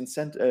one decent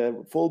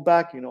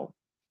fullback,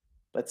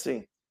 let's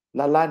see.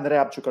 Lala and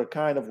Reabchuk are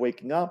kind of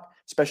waking up,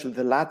 especially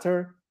the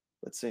latter.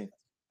 Let's see.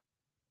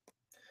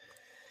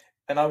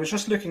 And I was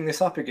just looking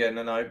this up again,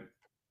 and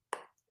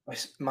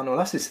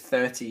Manolas is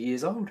 30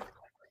 years old.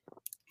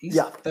 He's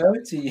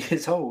 30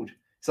 years old.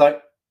 It's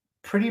like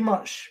pretty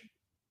much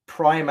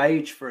prime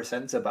age for a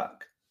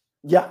centre-back.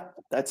 Yeah,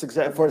 that's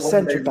exactly for a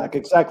centre-back.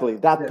 Exactly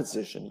that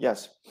position.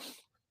 Yes.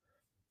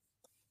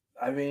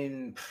 I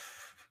mean,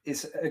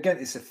 it's a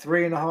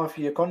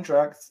 3.5-year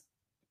contract.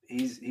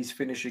 He's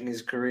finishing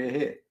his career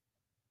here.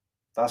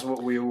 That's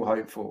what we all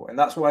hope for, and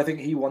that's what I think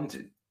he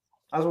wanted.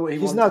 That's what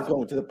he's not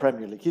going to the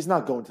Premier League. He's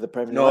not going to the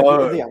Premier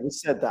League. No. We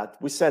said that.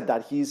 We said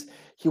that he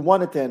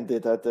wanted to end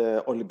it at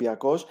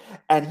Olympiacos,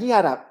 and he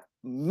had a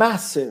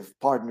massive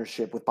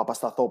partnership with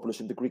Papastathopoulos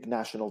in the Greek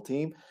national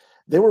team.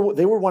 They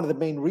were one of the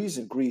main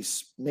reasons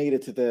Greece made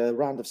it to the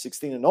round of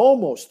 16 and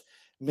almost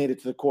made it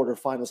to the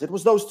quarterfinals. It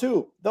was those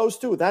two,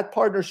 that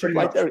partnership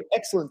right there,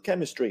 excellent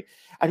chemistry.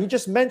 And he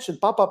just mentioned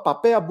Pape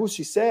Abou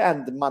Cissé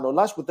and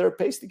Manolas with their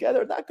pace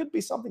together. That could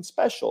be something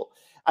special,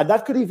 and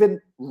that could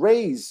even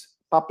raise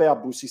Pape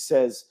Abou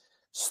Cissé's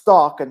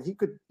stock, and he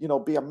could,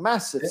 be a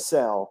massive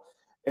sell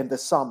in the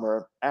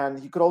summer, and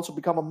he could also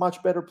become a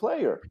much better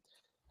player.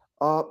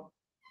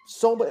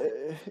 So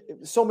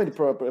many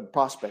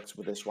prospects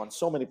with this one.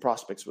 So many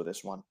prospects with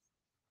this one.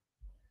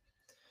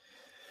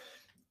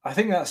 I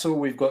think that's all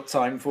we've got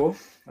time for.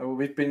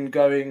 We've been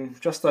going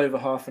just over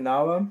half an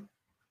hour.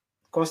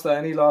 Costa,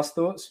 any last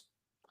thoughts?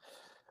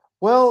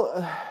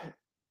 Well,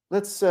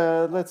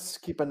 let's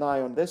keep an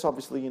eye on this.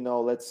 Obviously,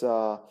 let's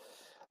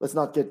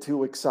not get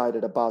too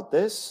excited about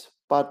this.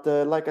 But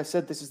like I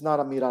said, this is not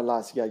a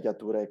Miralas Yaya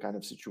Touré kind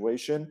of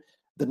situation.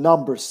 The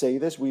numbers say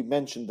this. We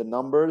mentioned the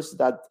numbers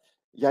that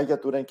Yaya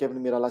Touré and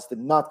Kevin Miralas did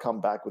not come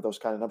back with those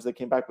kind of numbers. They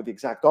came back with the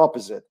exact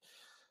opposite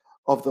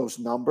of those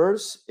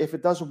numbers. If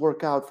it doesn't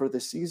work out for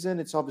this season,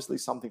 it's obviously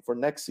something for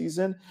next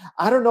season.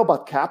 I don't know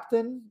about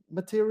captain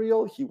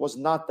material. He was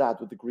not that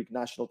with the Greek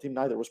national team.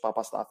 Neither was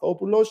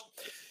Papastathopoulos,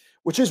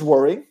 which is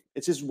worrying.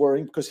 It is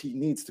worrying because he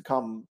needs to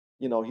come.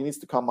 He needs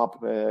to come out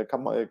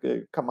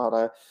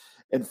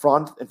in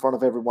front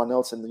of everyone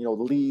else and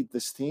lead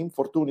this team.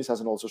 Fortounis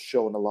hasn't also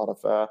shown a lot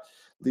of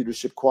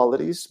leadership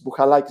qualities.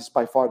 Bouchalak is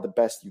by far the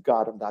best you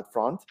got on that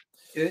front,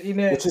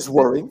 which is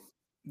worrying.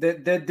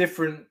 They're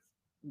different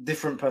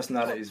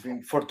personalities. I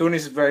mean, Fortounis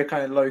is very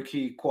kind of low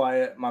key,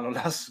 quiet.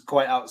 Manolas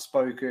quite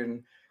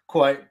outspoken,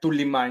 quite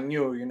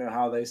tulimagno,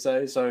 how they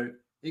say. So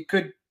it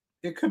could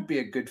be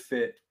a good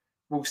fit.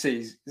 We'll see.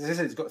 As I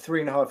said, he's got a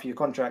 3.5-year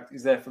contract.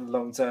 He's there for the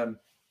long term.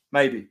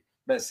 Maybe.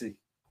 Let's see.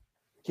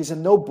 He's a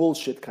no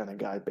bullshit kind of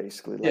guy,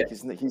 basically. Like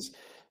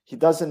he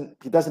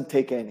doesn't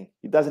take any.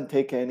 He doesn't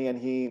take any, and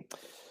he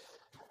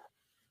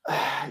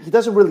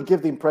doesn't really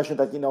give the impression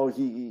that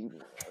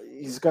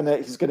he's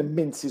gonna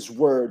mince his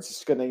words.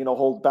 He's gonna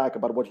hold back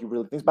about what he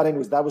really thinks. But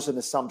anyways, that was an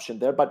assumption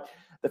there. But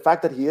the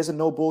fact that he is a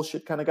no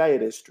bullshit kind of guy,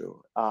 it is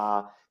true.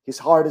 He's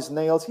hard as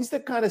nails. He's the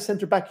kind of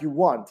center back you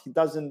want. He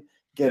doesn't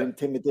get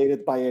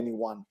intimidated by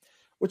anyone,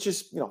 which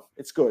is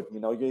it's good.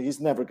 He's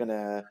never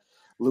gonna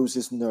lose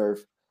his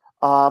nerve.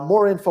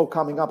 More info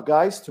coming up,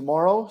 guys,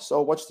 tomorrow.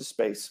 So watch the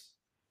space.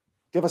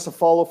 Give us a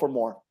follow for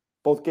more.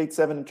 Both Gate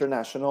 7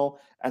 International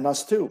and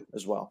us too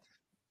as well.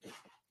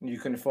 You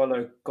can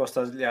follow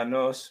Kostas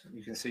Lianos.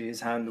 You can see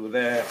his handle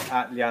there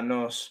at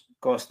Lianos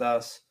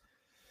Kostas.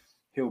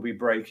 He'll be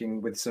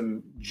breaking with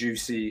some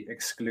juicy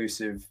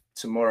exclusive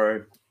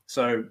tomorrow.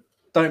 So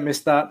don't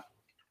miss that.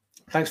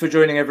 Thanks for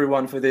joining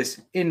everyone for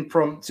this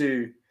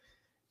impromptu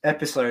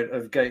episode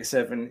of Gate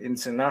 7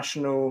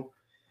 International.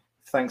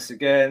 Thanks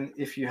again.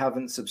 If you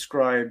haven't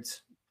subscribed,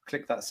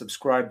 click that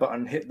subscribe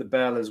button, hit the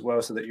bell as well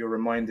so that you're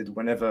reminded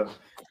whenever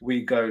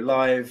we go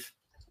live.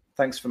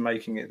 Thanks for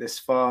making it this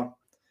far.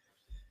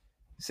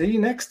 See you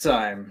next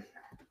time.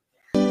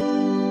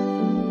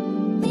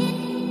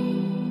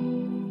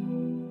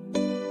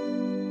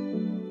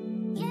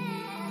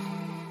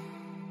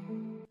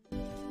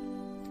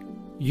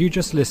 You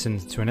just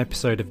listened to an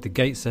episode of the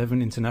Gate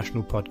 7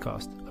 International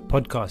podcast, a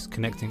podcast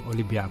connecting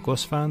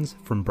Olympiacos fans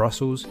from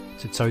Brussels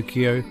to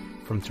Tokyo,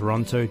 from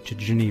Toronto to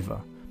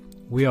Geneva.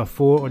 We are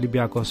 4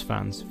 Olympiacos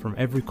fans from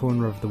every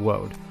corner of the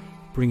world,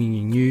 bringing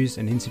you news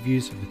and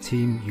interviews of the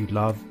team you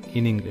love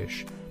in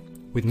English.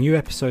 With new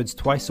episodes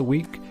twice a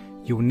week,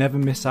 you will never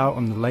miss out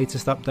on the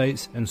latest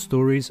updates and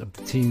stories of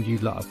the team you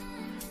love.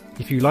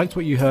 If you liked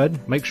what you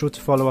heard, make sure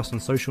to follow us on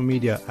social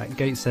media at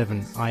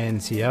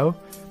Gate7INTL,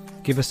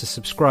 give us a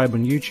subscribe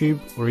on YouTube,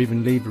 or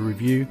even leave a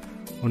review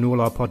on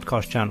all our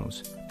podcast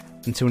channels.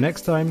 Until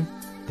next time,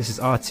 this is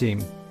our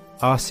team,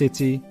 our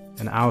city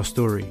and our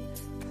story.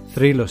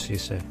 Θρύλος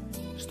είσαι.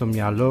 Στο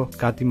μυαλό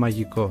κάτι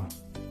μαγικό.